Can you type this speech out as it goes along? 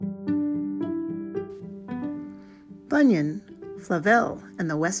Bunyan, Flavel and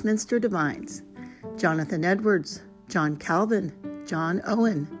the Westminster Divines, Jonathan Edwards, John Calvin, John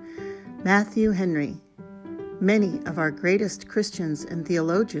Owen, Matthew Henry. Many of our greatest Christians and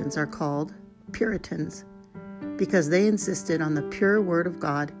theologians are called Puritans because they insisted on the pure Word of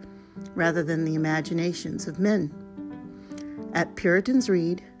God rather than the imaginations of men. At Puritans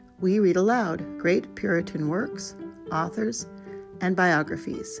Read, we read aloud great Puritan works, authors, and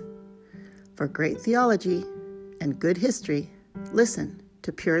biographies. For great theology and good history, listen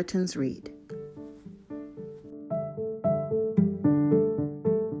to Puritans Read.